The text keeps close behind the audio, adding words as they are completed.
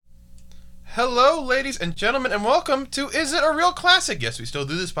Hello, ladies and gentlemen, and welcome to Is It a Real Classic? Yes, we still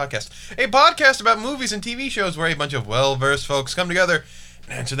do this podcast. A podcast about movies and TV shows where a bunch of well-versed folks come together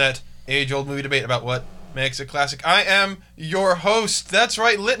and answer that age-old movie debate about what makes a classic. I am your host. That's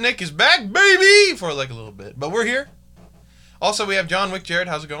right, Litnick is back, baby! For like a little bit, but we're here. Also, we have John Wick. Jared,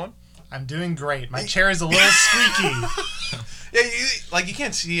 how's it going? I'm doing great. My chair is a little squeaky. Yeah, you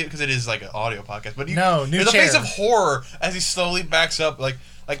can't see it because it is like an audio podcast, but new the chair. face of horror as he slowly backs up, like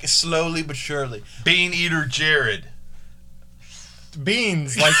slowly but surely. Bean Eater Jared.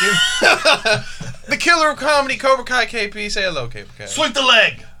 Beans, like you. The killer of comedy, Cobra Kai KP. Say hello, Cobra Kai. Sweep the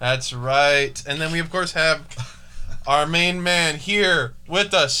leg. That's right. And then we, of course, have our main man here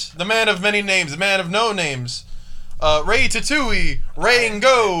with us. The man of many names, the man of no names. Ray Tatooine,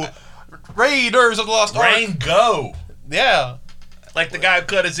 Rango, Raiders of the Lost Ark. Rango. Yeah. Like the guy who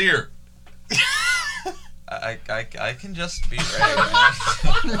cut his ear. I can just be Ray.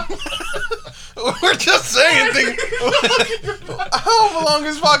 We're just saying things. How long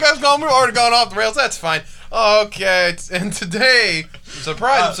is this podcast gone? We've already gone off the rails. That's fine. Okay, and today,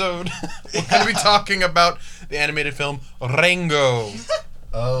 surprise episode, we're going to be talking about the animated film Rango.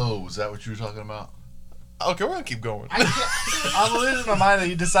 Oh, is that what you were talking about? Okay, we're going to keep going. I'm losing my mind that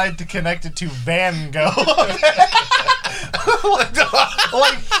you decided to connect it to Van Gogh.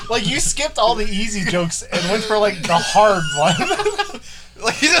 like you skipped all the easy jokes and went for like the hard one.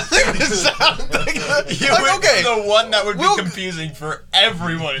 Like, he doesn't even sound like okay. The one that would be confusing for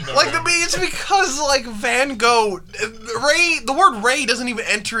everyone in the room. It's because like Van Gogh, the word Ray doesn't even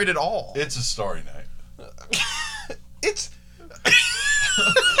enter it at all. It's a Starry Night. It's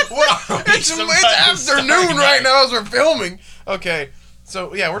It's afternoon right now as we're filming. Okay,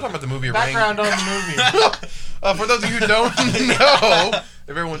 so yeah, we're talking about the movie Background Rango. on the movie. For those of you who don't know, if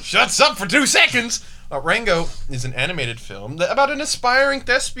everyone shuts up for 2 seconds, Rango is an animated film about an aspiring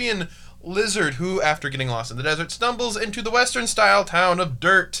thespian lizard who, after getting lost in the desert, stumbles into the Western-style town of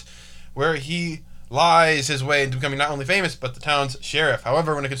Dirt, where he lies his way into becoming not only famous, but the town's sheriff.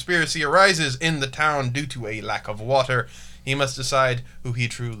 However, when a conspiracy arises in the town due to a lack of water, he must decide who he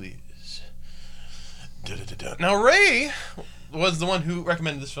truly is. Now, Ray was the one who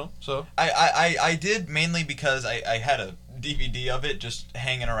recommended this film, so... I did mainly because I had a DVD of it just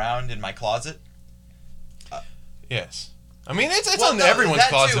hanging around in my closet. Yes. I mean, it's on everyone's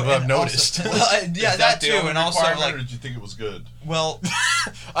closet, but I've noticed. Yeah, that too, and also, like... Or did you think it was good? Well...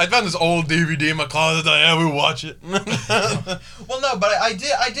 I found this old DVD in my closet that I would watch it. Well, no, but I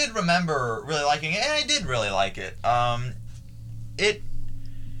did remember really liking it, and I did really like it.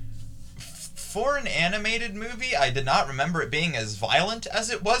 For an animated movie, I did not remember it being as violent as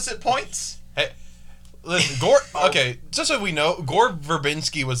it was at points. Hey, listen, Gore... Okay, just so we know, Gore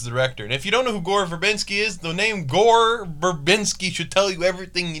Verbinski was the director. And if you don't know who Gore Verbinski is, the name Gore Verbinski should tell you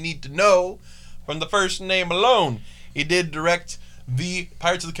everything you need to know from the first name alone. He did direct the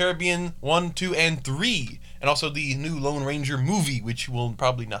Pirates of the Caribbean 1, 2, and 3, and also the new Lone Ranger movie, which will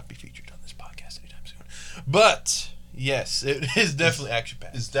probably not be featured on this podcast anytime soon. But... yes, it is definitely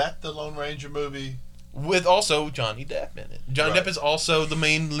action-packed. Is that the Lone Ranger movie? With also Johnny Depp in it. Johnny Depp is also the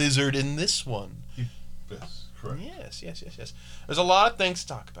main lizard in this one. Yes, correct. Yes. There's a lot of things to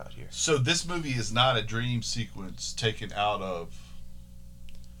talk about here. So this movie is not a dream sequence taken out of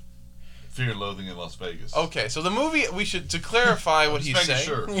Fear and Loathing in Las Vegas. Okay, so the movie, to clarify what he's saying.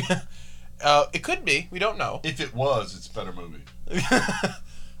 Sure. It could be. We don't know. If it was, it's a better movie.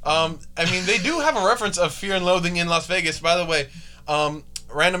 I mean, they do have a reference of Fear and Loathing in Las Vegas. By the way,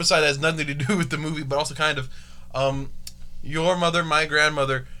 random aside, that has nothing to do with the movie, but also kind of, Your Mother, My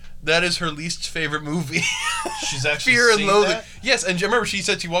Grandmother, that is her least favorite movie. She's actually Fear and seen Loathing. that? Yes, and remember she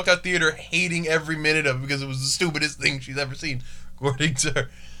said she walked out theater hating every minute of it because it was the stupidest thing she's ever seen, according to her.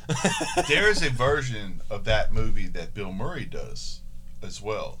 There is a version of that movie that Bill Murray does as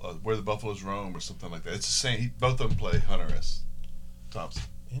well, Where the Buffaloes Roam or something like that. It's the same. Both of them play Hunter S. Thompson.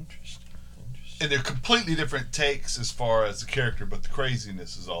 Interesting. And they're completely different takes as far as the character, but the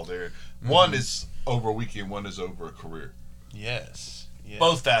craziness is all there. One is over a weekend, one is over a career. Yes.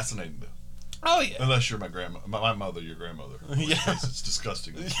 Both fascinating though. Oh yeah. Unless you're my mother, your grandmother. Yeah. It's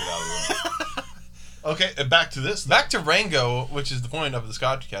disgusting. Get out of the room. Okay, and back to this. Back to Rango, which is the point of the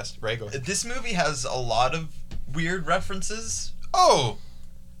Scotchcast. Rango. This movie has a lot of weird references. Oh,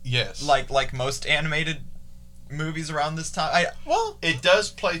 yes. Like most animated movies around this time. It does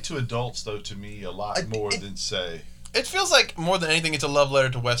play to adults though. To me, a lot more than say. It feels like more than anything, it's a love letter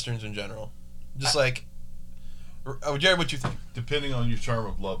to westerns in general. Just like, Jared, what you think? Depending on your term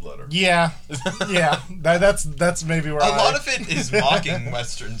of love letter. Yeah. That's maybe where a lot of it is mocking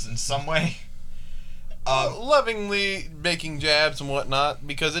westerns in some way. lovingly making jabs and whatnot,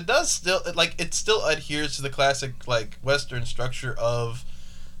 because it does still it still adheres to the classic like Western structure of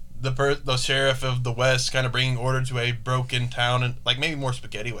the sheriff of the West kind of bringing order to a broken town, and like maybe more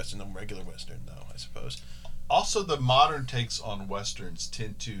spaghetti Western than regular Western though, I suppose. Also, the modern takes on Westerns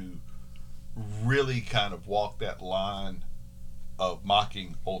tend to really kind of walk that line of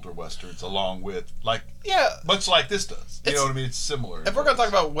mocking older Westerns along with, like, much like this does. You know what I mean? It's similar. If we're going to talk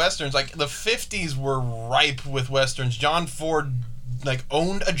about Westerns, like, the 50s were ripe with Westerns. John Ford, like,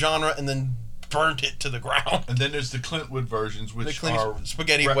 owned a genre and then burnt it to the ground. And then there's the Clintwood versions, which are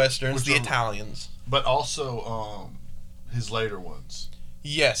spaghetti Westerns, the Italians. But also his later ones.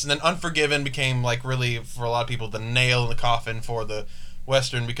 Yes, and then Unforgiven became, like, really, for a lot of people, the nail in the coffin for the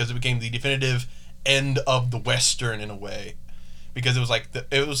Western, because it became the definitive end of the Western in a way. Because it was like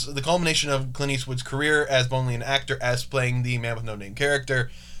it was the culmination of Clint Eastwood's career as only an actor, as playing the man with no name character,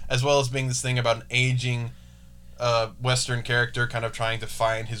 as well as being this thing about an aging Western character kind of trying to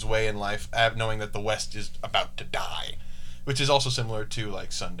find his way in life, knowing that the West is about to die, which is also similar to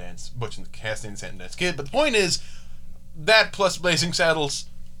like Sundance, Butch and Cassidy and the Sundance Kid. But the point is that plus Blazing Saddles,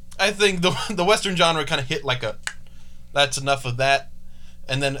 I think the Western genre kind of hit like that's enough of that,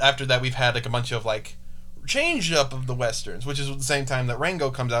 and then after that we've had like a bunch of like changed up of the Westerns, which is at the same time that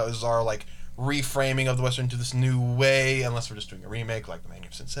Rango comes out as our like reframing of the Western to this new way, unless we're just doing a remake like The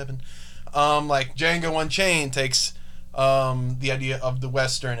Magnificent Seven. Like Django Unchained takes the idea of the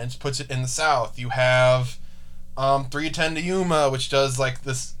Western and puts it in the South. You have 3:10 to Yuma, which does like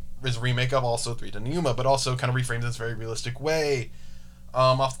this is a remake of also 3:10 to Yuma, but also kind of reframes this very realistic way.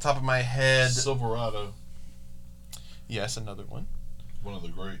 Off the top of my head, Silverado. Yes, another one. One of the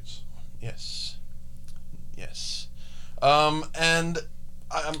greats. Yes. And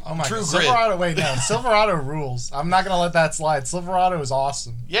Oh my True God. Grit. Silverado, wait, no. Silverado rules. I'm not going to let that slide. Silverado is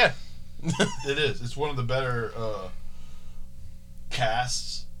awesome. Yeah. It is. It's one of the better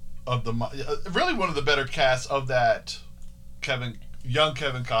casts of the... really one of the better casts of that young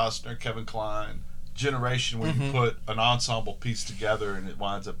Kevin Costner, Kevin Kline generation where you put an ensemble piece together and it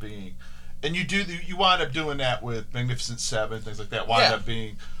winds up being... And you wind up doing that with Magnificent Seven, things like that. Wind up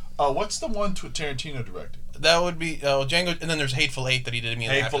being... what's the one Tarantino directed? That would be Django, and then there's Hateful Eight that he did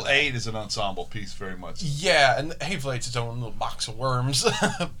immediately Hateful after that. Eight is an ensemble piece, very much. Yeah, and Hateful Eight's its own little box of worms.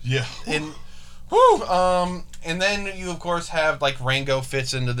 Yeah. And then you of course have like Rango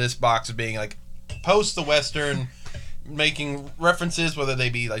fits into this box of being like post the Western, making references, whether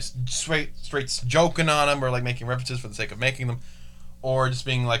they be like straight joking on them or like making references for the sake of making them, or just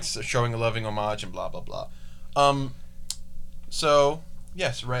being like showing a loving homage and blah blah blah. So.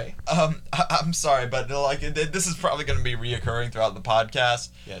 Yes, Ray. I'm sorry, but like this is probably going to be reoccurring throughout the podcast.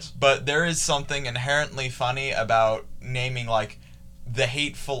 Yes. But there is something inherently funny about naming like the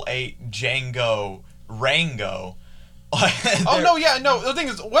Hateful Eight, Django, Rango. The thing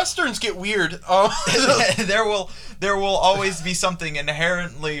is, Westerns get weird. There will always be something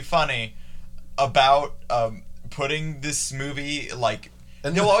inherently funny about putting this movie like.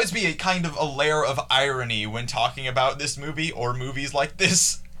 And there will always be a kind of a layer of irony when talking about this movie or movies like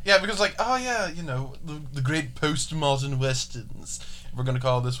this. Yeah, because like, the great postmodern Westerns. If we're gonna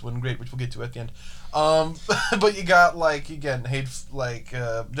call this one great, which we'll get to at the end. But you got like again,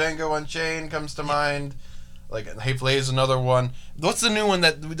 Django Unchained comes to mind. Like Hateful Eight is another one. What's the new one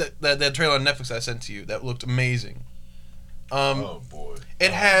that trailer on Netflix I sent to you that looked amazing? Oh boy!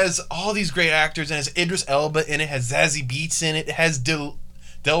 It has all these great actors, and it has Idris Elba in it. Has Zazie Beetz in it. It has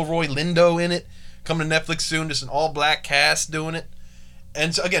Delroy Lindo in it. Coming to Netflix soon, just an all-black cast doing it.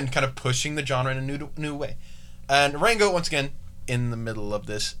 And so, again, kind of pushing the genre in a new way. And Rango, once again, in the middle of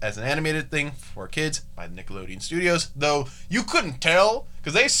this as an animated thing for kids by the Nickelodeon Studios. Though you couldn't tell,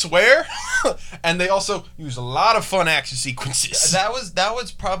 because they swear, and they also use a lot of fun action sequences. That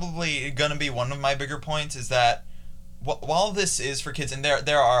was probably going to be one of my bigger points, is that while this is for kids, and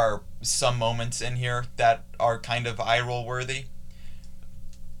there are some moments in here that are kind of eye-roll worthy,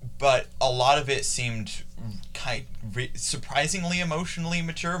 but a lot of it seemed surprisingly emotionally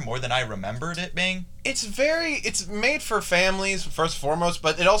mature, more than I remembered it being. It's made for families first and foremost,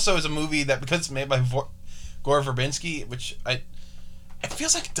 but it also is a movie that, because it's made by Gore Verbinski, which it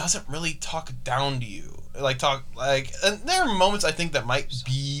feels like it doesn't really talk down to you. And there are moments I think that might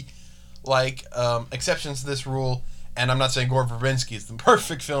be like exceptions to this rule. And I'm not saying Gore Verbinski is the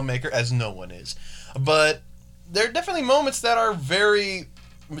perfect filmmaker, as no one is. But there are definitely moments that are very,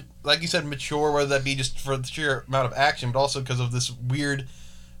 like you said, mature, whether that be just for the sheer amount of action, but also because of this weird,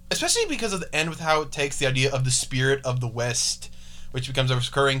 especially because of the end with how it takes the idea of the spirit of the West, which becomes a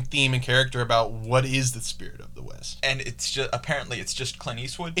recurring theme and character about what is the spirit of the West. And it's just Clint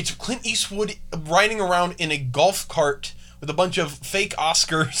Eastwood. It's Clint Eastwood riding around in a golf cart with a bunch of fake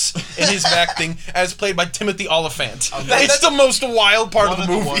Oscars in his back thing, as played by Timothy Oliphant. It's the most wild part of the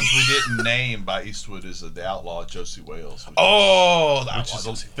movie. One of the ones we didn't name by Eastwood is The Outlaw Josie Wales. Which is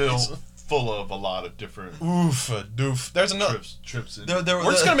a film full of a lot of different doof. There's another trips in.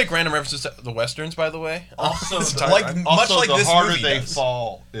 We're just gonna make random references to the westerns, by the way. Also, much like The this Harder movie They does.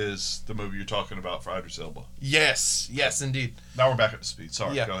 Fall is the movie you're talking about for Idris Elba. Yes, indeed. Now we're back up to speed.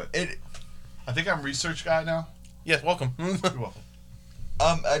 Sorry, Yeah. go ahead. I think I'm research guy now. Yes, welcome. You're welcome.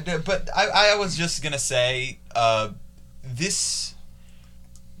 But I was just gonna say, this.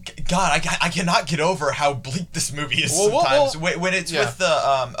 God, I cannot get over how bleak this movie is sometimes. When it's with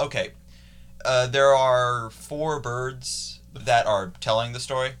the there are 4 birds that are telling the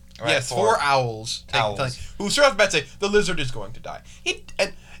story. Right? Yes, 4 owls. Who straight off the bat say the lizard is going to die.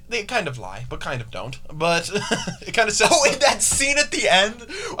 And they kind of lie, but kind of don't. But it kind of says. In that scene at the end,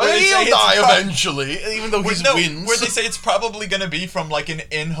 where he'll die eventually, even though he wins. Where they say it's probably going to be from like an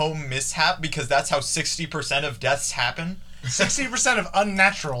in-home mishap because that's how 60% of deaths happen. 60% of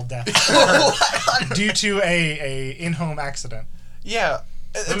unnatural deaths due to a in-home accident. Yeah.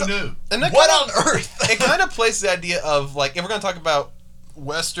 Who knew? And What on earth? It kind of plays the idea of, like, if we're going to talk about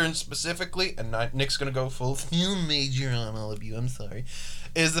Western specifically, and Nick's going to go full film major on all of you, I'm sorry,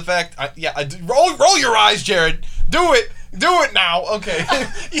 is the fact, roll your eyes, Jared. Do it now. Okay.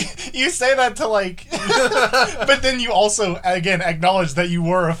 You say that to like, but then you also again acknowledge that you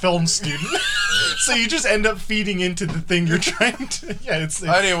were a film student, so you just end up feeding into the thing you're trying to. Yeah, it's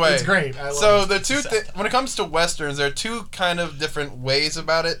anyway. It's great. I love so it. the two, when it comes to westerns, there are two kind of different ways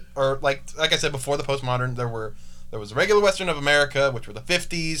about it. Or like I said before, the postmodern, there was a regular western of America, which were the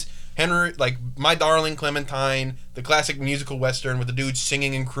 50s. Henry, like My Darling Clementine, the classic musical western with the dudes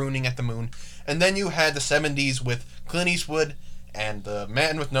singing and crooning at the moon. And then you had the 70s with Clint Eastwood and The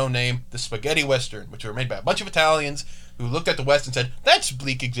Man with No Name, the spaghetti western, which were made by a bunch of Italians who looked at the West and said, "That's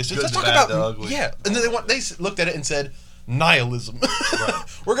bleak existence. Good, Let's the talk bad, about the ugly." yeah." And then they looked at it and said, "Nihilism. Right.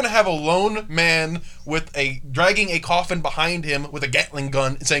 We're gonna have a lone man with dragging a coffin behind him with a Gatling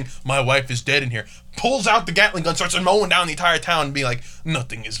gun, and saying, 'My wife is dead in here.' Pulls out the Gatling gun, starts mowing down the entire town, and being like,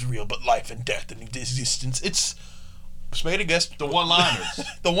 'Nothing is real but life and death and existence.'" It's made against The one-liners.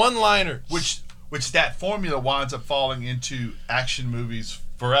 the one-liner, Which that formula winds up falling into action movies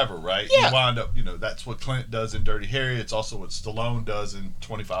forever, right? Yeah. You wind up, that's what Clint does in Dirty Harry. It's also what Stallone does in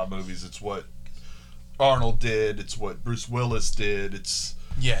 25 movies. It's what Arnold did. It's what Bruce Willis did. It's,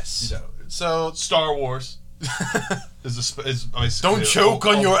 yes. So Star Wars is basically don't choke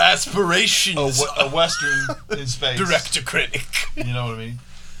on your aspirations, a western in space. director critic. You know what I mean?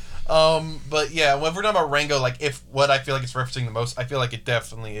 But yeah, when we're talking about Rango, like what I feel like it's referencing the most, I feel like it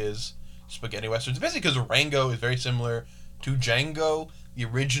definitely is spaghetti westerns. Basically, because Rango is very similar to Django, the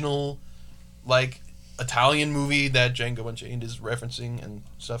original, like Italian movie that Django Unchained is referencing and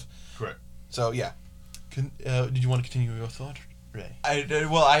stuff. Correct. So yeah, did you want to continue your thought, Ray? I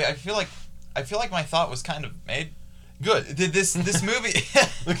feel like my thought was kind of made. Good. This movie,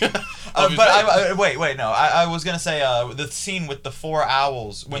 But wait, no. I was gonna say the scene with the 4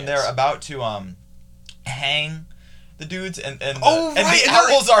 owls when they're about to hang the dudes and the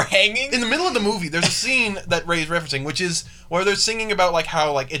owls are hanging in the middle of the movie. There's a scene that Ray's referencing, which is where they're singing about like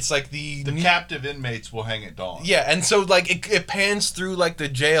how like it's like the captive inmates will hang at dawn. Yeah, and so like it pans through like the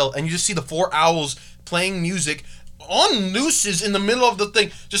jail, and you just see the 4 owls playing music on nooses in the middle of the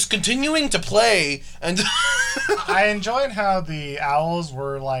thing, just continuing to play. And I enjoyed how the owls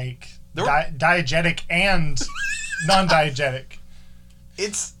were like diegetic and non-diegetic.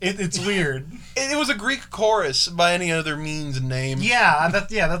 It's weird. It was a Greek chorus by any other means and name. Yeah,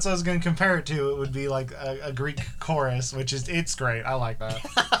 that's what I was going to compare it to. It would be like a Greek chorus, it's great. I like that.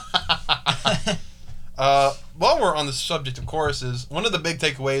 While we're on the subject of choruses, one of the big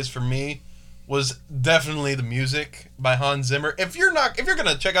takeaways for me was definitely the music by Hans Zimmer. If you're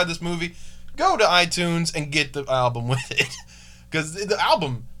gonna check out this movie, go to iTunes and get the album with it, because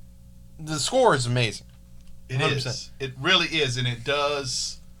the score is amazing. It 100%. is. It really is, and it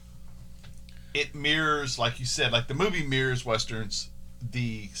does. It mirrors, like you said, like the movie mirrors westerns.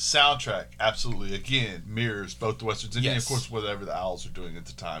 The soundtrack absolutely, again, mirrors both the westerns and of course whatever the owls are doing at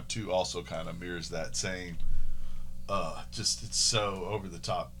the time too. Also, kind of mirrors that same. Just it's so over the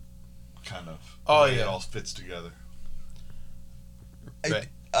top, kind of. It all fits together. Right.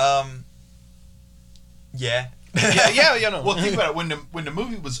 Yeah. No. Well, think about it. When the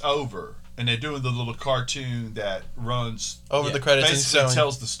movie was over and they're doing the little cartoon that runs over the credits, basically and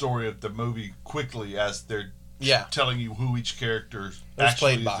tells the story of the movie quickly as they're Yeah. telling you who each character was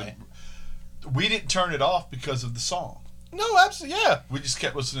actually played by. We didn't turn it off because of the song. No, absolutely, yeah. We just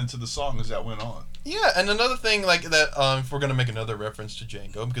kept listening to the song as that went on. Yeah, and another thing like that, if we're gonna make another reference to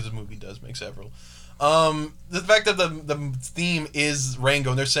Django, because the movie does make several, the fact that the theme is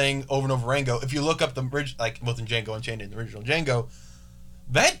Rango, and they're saying over and over Rango. If you look up the like both in Django Unchained and the original Django,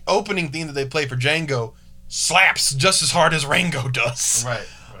 that opening theme that they play for Django slaps just as hard as Rango does. Right.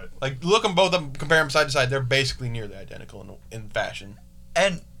 Like look them both up, compare them side to side. They're basically nearly identical in fashion.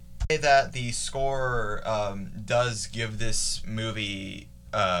 And say that the score does give this movie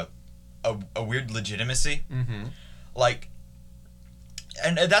a weird legitimacy. Mm-hmm. Like,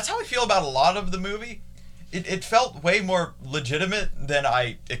 and that's how I feel about a lot of the movie. It felt way more legitimate than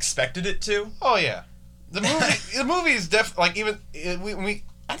I expected it to. Oh yeah, the movie is definitely like even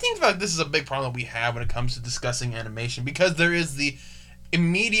I think about this is a big problem that we have when it comes to discussing animation, because there is the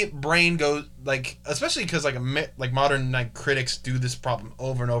immediate brain goes like, especially because like modern like critics do this problem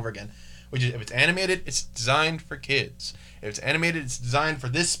over and over again, which is if it's animated, it's designed for kids. If it's animated, it's designed for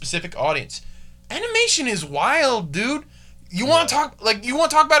this specific audience. Animation is wild, dude. You want to talk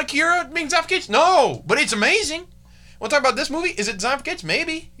about Akira being designed for kids? No, but it's amazing. Want to talk about this movie? Is it designed for kids?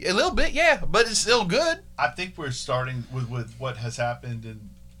 Maybe a little bit, yeah, but it's still good. I think we're starting with what has happened in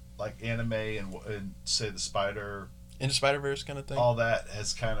like anime and say the Into Spider-Verse kind of thing. all that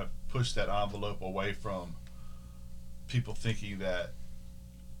has kind of pushed that envelope away from people thinking that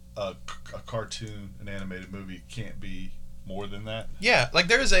a cartoon, an animated movie can't be more than that. Yeah, like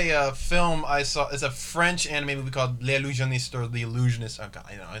there's a film I saw. It's a French anime movie called Les Illusionistes or The Illusionist. Oh God,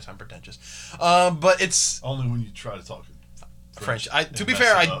 I know I sound pretentious, but it's Only when you try to talk French. To and be mess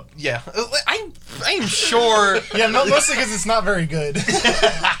fair, it up. I'm sure. Yeah, mostly because it's not very good.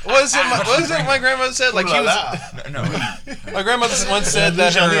 What is it my grandmother said? Like No. my grandmother once said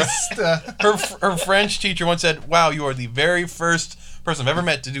that her French teacher once said, "Wow, you are the very first person I've ever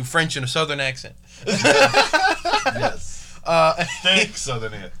met to do French in a Southern accent." Yes. Thick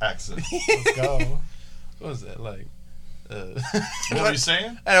Southern accent. Let's go. What was that like? What are you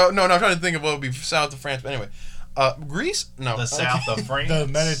saying? No, I'm trying to think of what would be south of France. But anyway, Greece? No. The south of France. The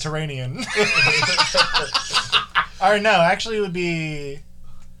Mediterranean. Or no, actually it would be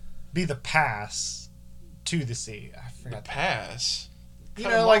the pass to the sea. I forgot. Pass. You Cut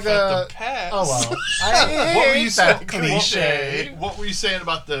know, him like off at the pass. Oh well. I What were you hate that saying? cliche. What were you saying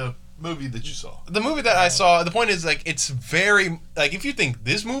about the movie that you saw? The movie that I saw, the point is like it's very like if you think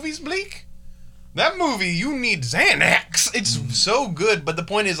this movie's bleak, that movie you need Xanax. It's so good, but the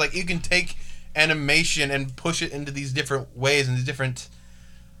point is like you can take animation and push it into these different ways and these different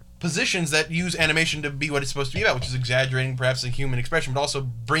positions that use animation to be what it's supposed to be about, which is exaggerating perhaps the human expression, but also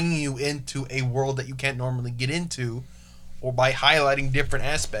bringing you into a world that you can't normally get into, or by highlighting different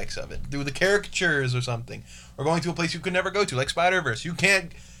aspects of it through the caricatures or something, or going to a place you could never go to, like Spider-Verse. You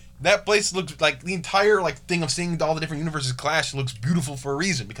can't. That place looks like the entire like thing of seeing all the different universes clash looks beautiful for a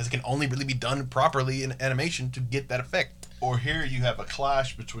reason, because it can only really be done properly in animation to get that effect. Or here you have a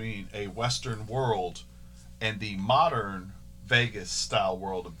clash between a Western world and the modern Vegas style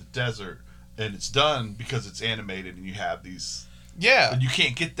world of the desert, and it's done because it's animated, and you have these. Yeah. And you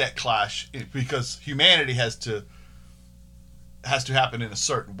can't get that clash because humanity has to happen in a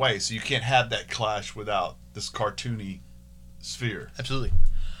certain way, so you can't have that clash without this cartoony sphere. Absolutely.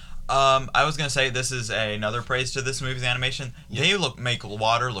 I was gonna say this is another praise to this movie's animation. They make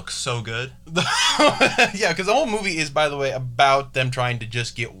water look so good. Yeah, because the whole movie is, by the way, about them trying to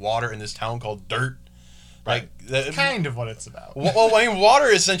just get water in this town called Dirt. Right. Like Kind of what it's about. well, I mean, water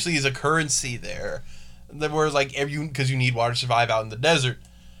essentially is a currency there. Whereas, like, because you need water to survive out in the desert,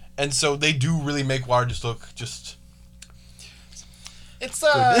 and so they do really make water just look just. It's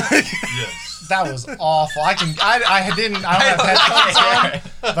Yes. that was awful. I don't have headphones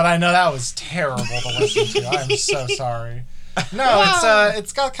on, but I know that was terrible to listen to. I'm so sorry. No,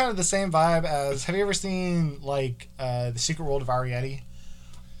 it's got kind of the same vibe as. Have you ever seen like The Secret World of Arrietty?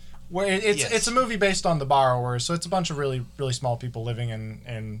 Where it's a movie based on The Borrowers, so it's a bunch of really really small people living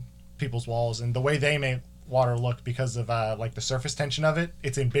in people's walls, and the way they make water look because of like the surface tension of it,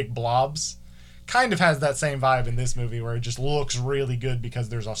 it's in big blobs. Kind of has that same vibe in this movie where it just looks really good because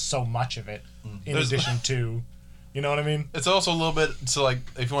there's so much of it in addition to, you know what I mean? It's also a little bit, so like,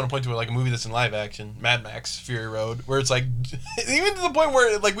 if you want to point to it, like a movie that's in live action, Mad Max Fury Road, where it's like, even to the point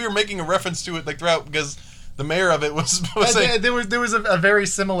where like we were making a reference to it like throughout, because the mayor of it was saying, there was a very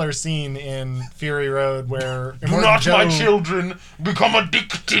similar scene in Fury Road where "Do not, my children, become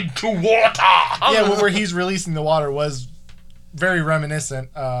addicted to water." Yeah, where he's releasing the water was very reminiscent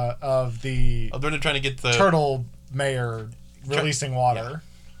of the They're trying to get the turtle mayor releasing water.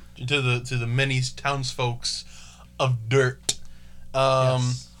 to the many townsfolks of dirt.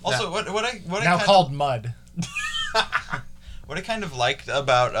 Yes. Also, what I Now kind called mud. what I kind of liked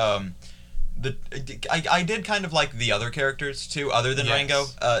about I did kind of like the other characters too, other than Yes.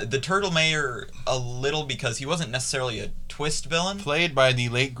 Rango. The Turtle Mayor a little because he wasn't necessarily a twist villain. Played by the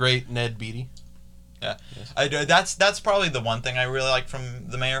late great Ned Beatty. Yeah, that's probably the one thing I really liked from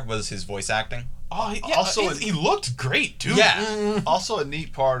the Mayor was his voice acting. Oh, yeah. Also, he looked great too. Yeah. Also, a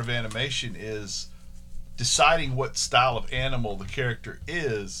neat part of animation is deciding what style of animal the character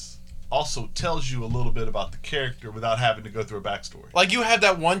is. Also tells you a little bit about the character without having to go through a backstory. Like you have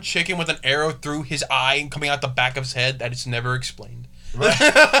that one chicken with an arrow through his eye and coming out the back of his head that is never explained. Right.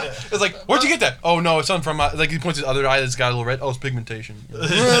 It's like, where'd you get that? Oh no, it's something from like he points his other eye that's got a little red. Oh, it's pigmentation.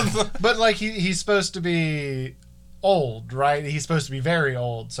 But like he's supposed to be old, right? He's supposed to be very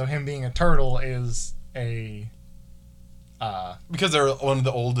old. So him being a turtle is a Because they're one of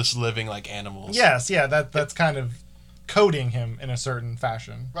the oldest living like animals. yes, yeah. That's kind of coding him in a certain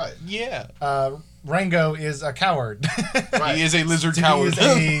fashion. Right. Yeah. Rango is a coward. Right. He is a lizard He coward. is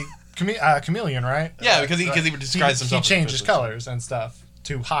a chameleon, right? Yeah, because he describes He himself. as changes a colors and stuff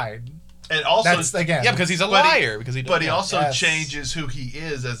to hide. And also, That's again. Yeah, because he's a But he- liar. Because he. but he yeah. also Yes. changes who he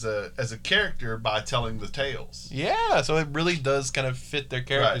is as a character by telling the tales. Yeah, so it really does kind of fit their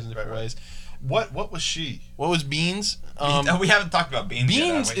characters Right, in different right, right. ways. What was she? What was Beans? We haven't talked about Beans. Beans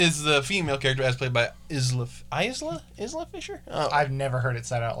yet, have we? is the female character as played by Isla Fisher. Oh, I've never heard it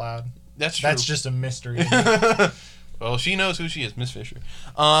said out loud. that's true. That's just a mystery. Well, she knows who she is, Miss Fisher.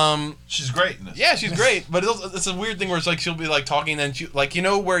 She's great in this. Yeah, she's great, but it's a weird thing where it's like she'll be like talking, and then she like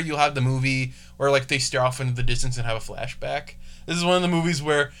where you'll have the movie where like they stare off into the distance and have a flashback. This is one of the movies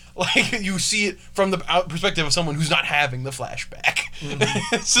where like you see it from the perspective of someone who's not having the flashback.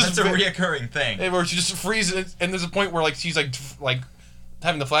 It's just That's a reoccurring thing. where she just freezes, and there's a point where like she's like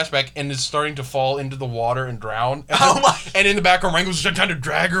having the flashback and is starting to fall into the water and drown. And Oh my- And in the background, Rango's just trying to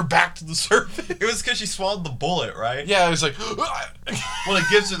drag her back to the surface. It was because she swallowed the bullet, right? Yeah, it was like, Well, he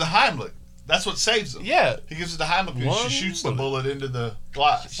gives her the Heimlich. That's what saves him. yeah. He gives her the Heimlich and One she shoots the bullet. bullet into the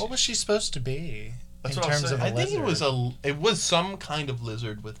glass. What was she supposed to be? That's in what I'm terms of saying. a I think lizard? it was some kind of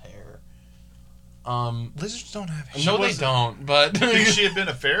lizard with hair. Lizards don't have hair. No, they wasn't- don't. But Think she had been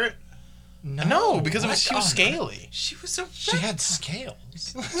a ferret? no, because she was on scaly. She was so. She had scales.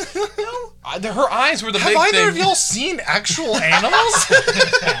 Her eyes were the Have big either thing. of y'all seen actual animals?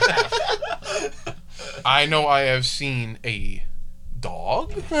 I know I have seen a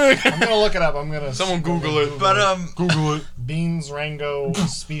dog. I'm gonna look it up. Someone Google it. But Google it. Beans Rango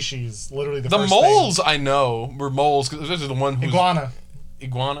species. Literally the The first moles I know were moles because this is the one thing. who's Iguana.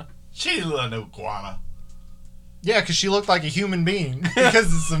 iguana. She didn't look like no iguana. Yeah, because she looked like a human being.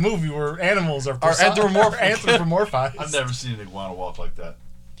 Because it's a movie where animals are anthropomorphic. anthropomorphized. I've never seen an iguana walk like that.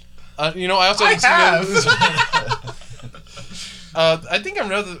 I also I haven't seen have. I think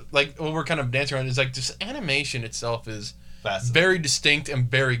another like what we're kind of dancing around is like just animation itself is Fascinating. very distinct and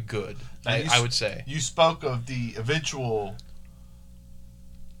very good. Now, you I would say. You spoke of the eventual.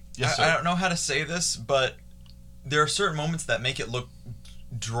 Yes, sir. I don't know how to say this, but there are certain moments that make it look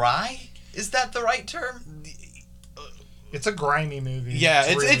dry. Is that the right term? It's a grimy movie. Yeah,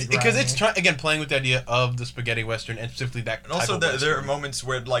 it's really because it's grimy. again playing with the idea of the spaghetti western and specifically that. And also, type of there are western. moments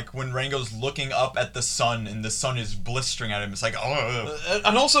where, like, when Rango's looking up at the sun and the sun is blistering at him, it's like, oh.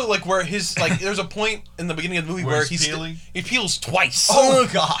 And also, like where his like, there's a point in the beginning of the movie Where where he's he peeling? he peels twice. Oh,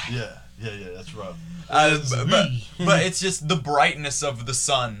 God. Yeah, that's rough. But it's just the brightness of the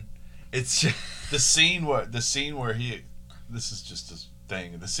sun. It's just. The scene where he, this is just a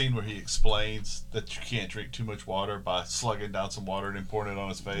thing. The scene where he explains that you can't drink too much water by slugging down some water and then pouring it on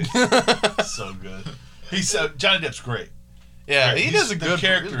his face. So good. Johnny Depp's great. Yeah, Great. he does a good. The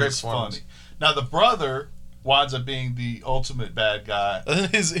character great is performance. funny. Now the brother winds up being the ultimate bad guy.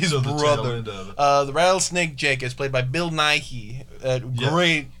 His to the tail brother, end of it. the rattlesnake Jake, is played by Bill Nighy, a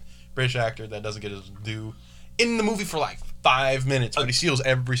great British actor that doesn't get his due in the movie for like 5 minutes, but he steals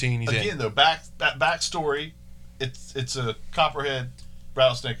every scene he's Again, in. though, that backstory, it's a copperhead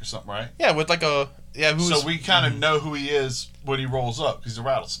rattlesnake or something, right? Yeah, with like a So we kind of know who he is when he rolls up because he's a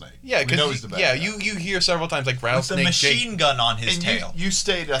rattlesnake. yeah, we know he's because the bad guy. you hear several times like With the rattlesnake machine Jake. gun on his And tail. you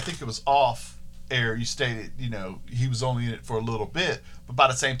stated, I think it was off air, you stated, he was only in it for a little bit, but by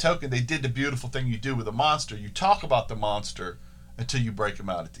the same token, they did the beautiful thing you do with a monster. You talk about the monster until you break him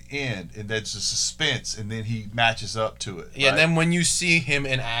out at the end, and that's the suspense, and then he matches up to it. Yeah, right? and then when you see him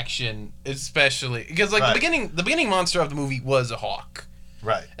in action, especially because like Right. the beginning monster of the movie was a hawk.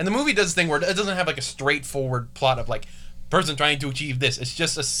 Right. And the movie does this thing where it doesn't have like a straightforward plot of like person trying to achieve this. It's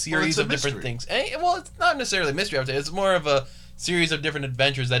just a series a of different mystery. things. Well, it's not necessarily a mystery. I would say it's more of a series of different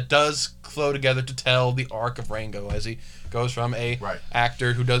adventures that does flow together to tell the arc of Rango as he goes from a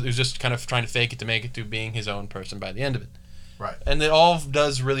actor who's just kind of trying to fake it to make it to being his own person by the end of it. Right. And it all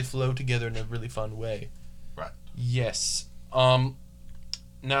does really flow together in a really fun way. Right. Yes. Now,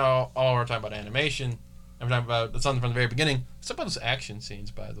 we're talking about animation. I'm talking about something from the very beginning. Let's talk about those action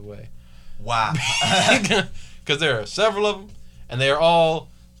scenes, by the way. Wow. Because there are several of them, and they are all...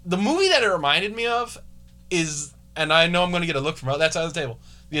 The movie that it reminded me of is, and I know I'm going to get a look from that side of the table,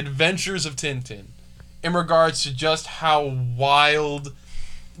 The Adventures of Tintin, in regards to just how wild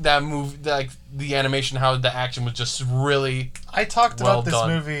that movie, like the animation, how the action was just really I talked well about this done.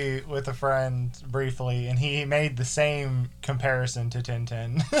 movie with a friend briefly, and he made the same comparison to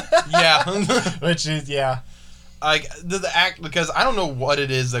Tintin. Yeah. Which is, yeah. Like the act, because I don't know what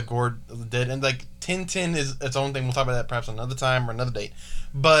it is that Gord did, and like Tintin is its own thing. We'll talk about that perhaps another time or another date.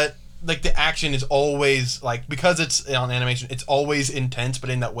 But like the action is always like, because it's on animation, it's always intense, but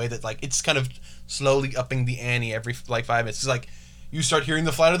in that way that like it's kind of slowly upping the ante every like 5 minutes. It's like you start hearing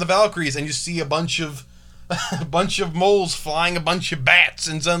the Flight of the Valkyries, and you see a bunch of moles flying a bunch of bats,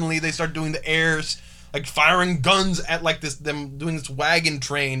 and suddenly they start doing the airs, like firing guns at like them doing this wagon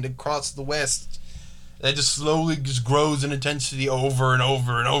train across the west. That just slowly just grows in intensity over and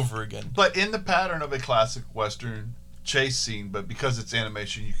over and over again. But in the pattern of a classic Western chase scene, but because it's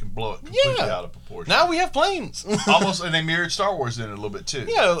animation, you can blow it completely out of proportion. Now we have planes. Almost, and they mirrored Star Wars in it a little bit too.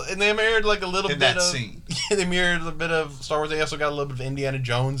 Yeah, and they mirrored like a little In bit that of scene. Yeah, they mirrored a bit of Star Wars. They also got a little bit of Indiana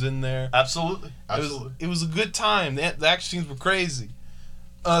Jones in there. Absolutely. It was a good time. The action scenes were crazy,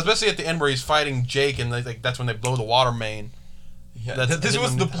 especially at the end where he's fighting Jake, and like that's when they blow the water main. Yeah, this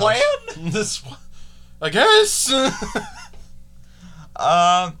was the plan? This, I guess. A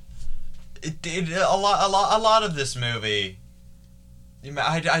lot of this movie.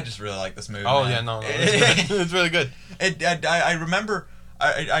 I just really like this movie. Oh man. yeah, no, it's, good. It's really good. I remember.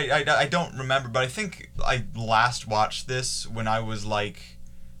 I don't remember, but I think I last watched this when I was like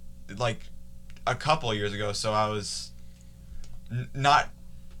a couple of years ago. So I was not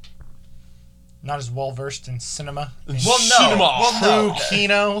as well versed in cinema. Well, no. Cinema. Well, no. True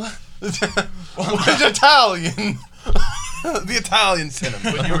Kino. It's Italian. The Italian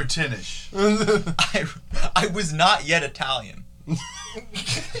cinema. When you were 10-ish. I was not yet Italian. What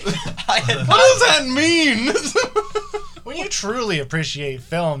does that mean? When you truly appreciate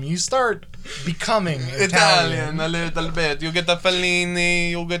film, you start becoming Italian, Italian. a little bit. You get the Fellini,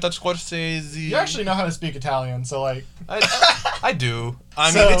 you get the Scorsese. You actually know how to speak Italian, so like... I do.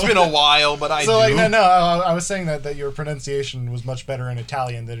 I mean, So- it's been a while, but I So do. like, no, I was saying that your pronunciation was much better in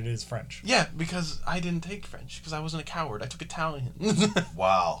Italian than it is French. Yeah, because I didn't take French, because I wasn't a coward. I took Italian.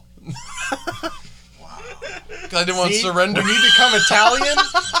 Wow. Because I didn't want to See? surrender. When you become Italian,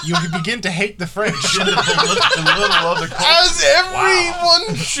 you begin to hate the French. Belittle other cultures. As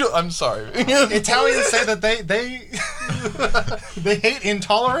everyone should. I'm sorry. Italians say that they hate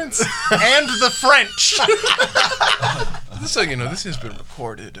intolerance and the French. Just so you know, this has been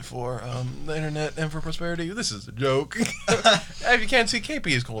recorded for the internet and for prosperity. This is a joke. If you can't see, KP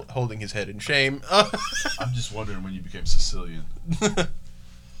is holding his head in shame. I'm just wondering when you became Sicilian.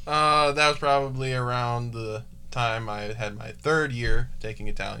 That was probably around the time I had my 3rd year taking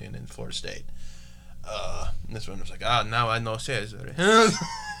Italian in Florida State. And this one was like, now I know Cesare. Maybe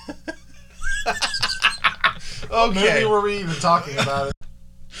Okay. were we even talking about it?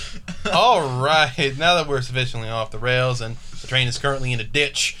 All right. Now that we're sufficiently off the rails and the train is currently in a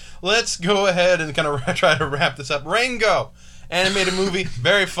ditch, let's go ahead and kind of try to wrap this up. Rango, animated movie,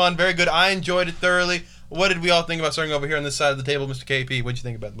 very fun, very good. I enjoyed it thoroughly. What did we all think about starting over here on this side of the table, Mr. KP? What did you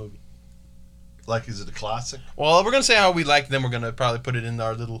think about the movie? Like, is it a classic? Well, we're gonna say how we liked them. We're gonna probably put it in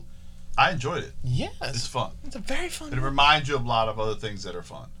our little. I enjoyed it. Yes, It's fun. It's a very fun. And it reminds you of a lot of other things that are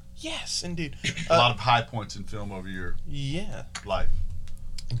fun. Yes, indeed. A lot of high points in film over your Yeah. life.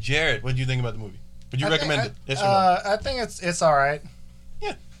 Jared, what did you think about the movie? Would you recommend it? Yes or no? I think it's all right.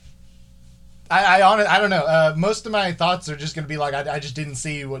 Yeah. I don't know. Most of my thoughts are just gonna be like I just didn't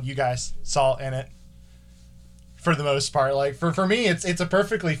see what you guys saw in it. For the most part, like for me, it's a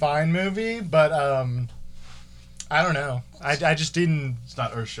perfectly fine movie, but I don't know. I just didn't. It's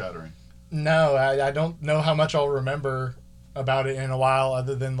not earth shattering. No, I don't know how much I'll remember about it in a while,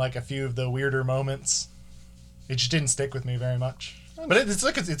 other than like a few of the weirder moments. It just didn't stick with me very much. But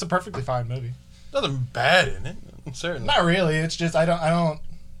it's a perfectly fine movie. Nothing bad in it, certainly. Not really. It's just I don't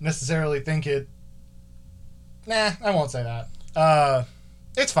necessarily think it. Nah, I won't say that.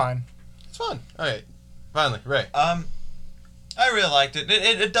 It's fine. It's fun. All right. Finally, Ray. I really liked it.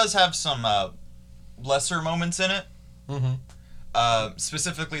 It does have some lesser moments in it. Mm-hmm.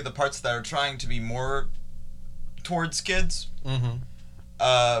 Specifically the parts that are trying to be more towards kids. Mm-hmm.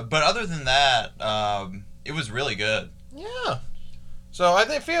 But other than that, it was really good. Yeah. So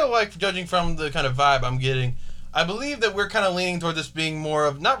I feel like, judging from the kind of vibe I'm getting, I believe that we're kind of leaning toward this being more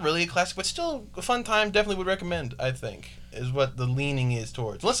of, not really a classic, but still a fun time. Definitely would recommend, I think, is what the leaning is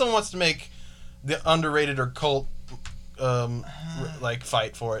towards. Unless someone wants to make the underrated or cult,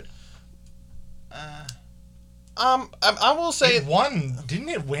 fight for it. I will say It won. Didn't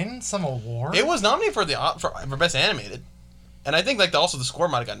it win some award? it was nominated for Best Animated. And I think also the score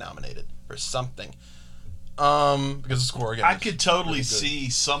might have got nominated for something. Because the score again. I was could totally really good. see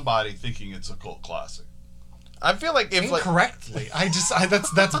somebody thinking it's a cult classic. I feel like if Incorrectly.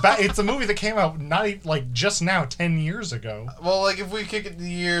 That's bad. It's a movie that came out not even, just now, 10 years ago. well, if we kick it the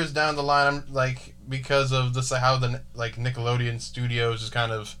years down the line, I'm because of this how the Nickelodeon Studios is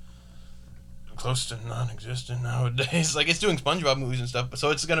kind of close to non-existent nowadays. It's doing SpongeBob movies and stuff, so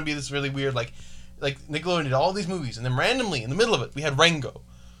it's gonna be this really weird Nickelodeon did all these movies, and then randomly in the middle of it we had Rango.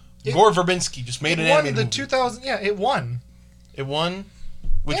 Gore Verbinski just made an animated the movie. 2000. Yeah, it won. It won.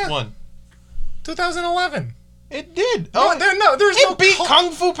 Which Yeah. one? 2011. It did. Oh, there's it no beat cult-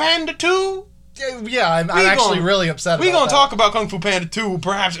 Kung Fu Panda 2. Yeah, I'm actually gonna- really upset about We're going to that. talk about Kung Fu Panda 2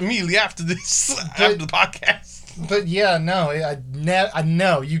 perhaps immediately after this, after the podcast. But yeah, no, I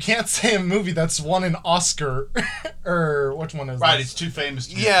know you can't say a movie that's won an Oscar, or which one is Right, it? it's too famous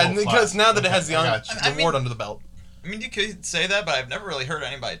to be a Yeah, cult because classic. now that it Okay, has the I got you. award under the belt. I mean, you could say that, but I've never really heard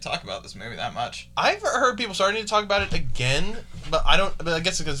anybody talk about this movie that much. I've heard people starting to talk about it again, but I don't. But I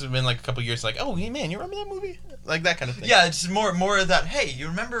guess because it's been a couple years. Oh, hey, man, you remember that movie? That kind of thing. Yeah, it's more of that. Hey, you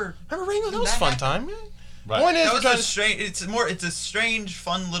remember? Remember Ringo? That was a That fun happened. time. Man. Right. Point is, That we're was trying a to. strange. It's a strange,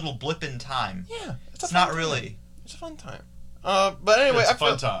 fun little blip in time. Yeah, It's a not fun really. time. It's a fun time. But anyway, It's I a fun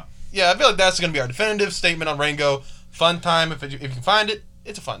feel, time. yeah, I feel like that's going to be our definitive statement on Rango. Fun time. If you can find it,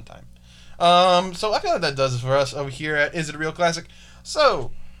 it's a fun time. So I feel like that does it for us over here at Is It a Real Classic?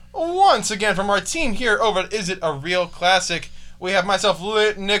 So, once again, from our team here over at Is It a Real Classic, we have myself,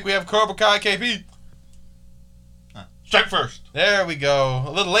 Lit Nick, we have Cobra Kai KP. Strike first. There we go.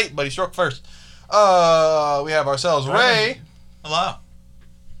 A little late, but he struck first. We have ourselves Ray, Hello.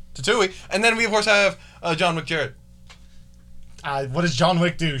 Tatooey, and then we, of course, have John McJarrett. What does John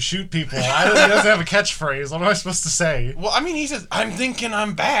Wick do? Shoot people. He doesn't have a catchphrase. What am I supposed to say? Well, I mean, he says, I'm thinking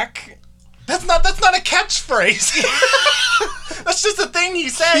I'm back. That's not a catchphrase. That's just a thing he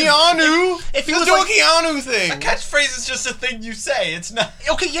says. Keanu! If he Let's was do like- a Keanu thing! A catchphrase is just a thing you say. It's not.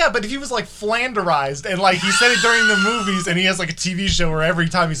 Okay, yeah, but if he was Flanderized and he said it during the movies and he has a TV show where every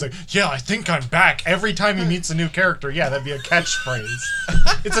time he's like, yeah, I think I'm back. Every time he meets a new character, yeah, that'd be a catchphrase.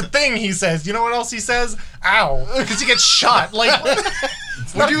 It's a thing he says. You know what else he says? Ow. Because he gets shot.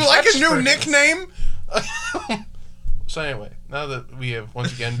 Would you like a new catchphrase. nickname? So anyway, now that we have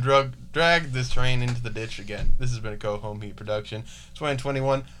once again dragged this train into the ditch again, this has been a Go Home Heat production.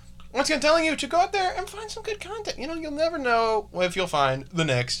 2021. Once again, telling you to go out there and find some good content. You'll never know if you'll find the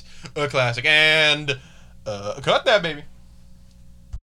next classic. And cut that, baby.